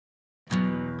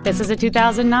This is a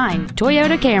 2009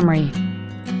 Toyota Camry.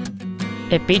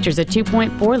 It features a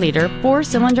 2.4-liter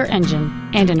four-cylinder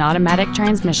engine and an automatic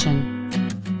transmission.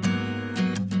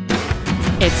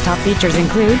 Its top features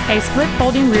include a split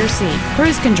folding rear seat,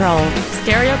 cruise control,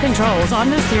 stereo controls on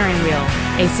the steering wheel,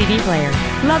 a CD player,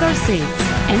 leather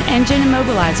seats, an engine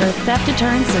immobilizer theft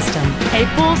deterrent system, a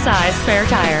full-size spare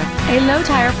tire, a low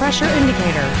tire pressure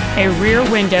indicator, a rear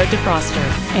window defroster,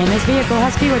 and this vehicle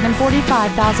has fewer than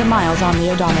 45,000 miles on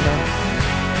the odometer.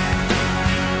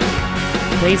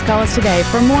 Please call us today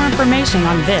for more information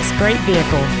on this great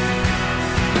vehicle.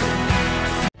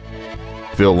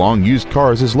 Phil Long Used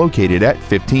Cars is located at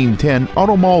 1510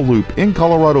 Auto Mall Loop in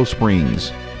Colorado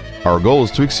Springs. Our goal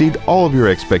is to exceed all of your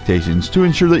expectations to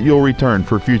ensure that you'll return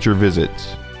for future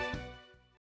visits.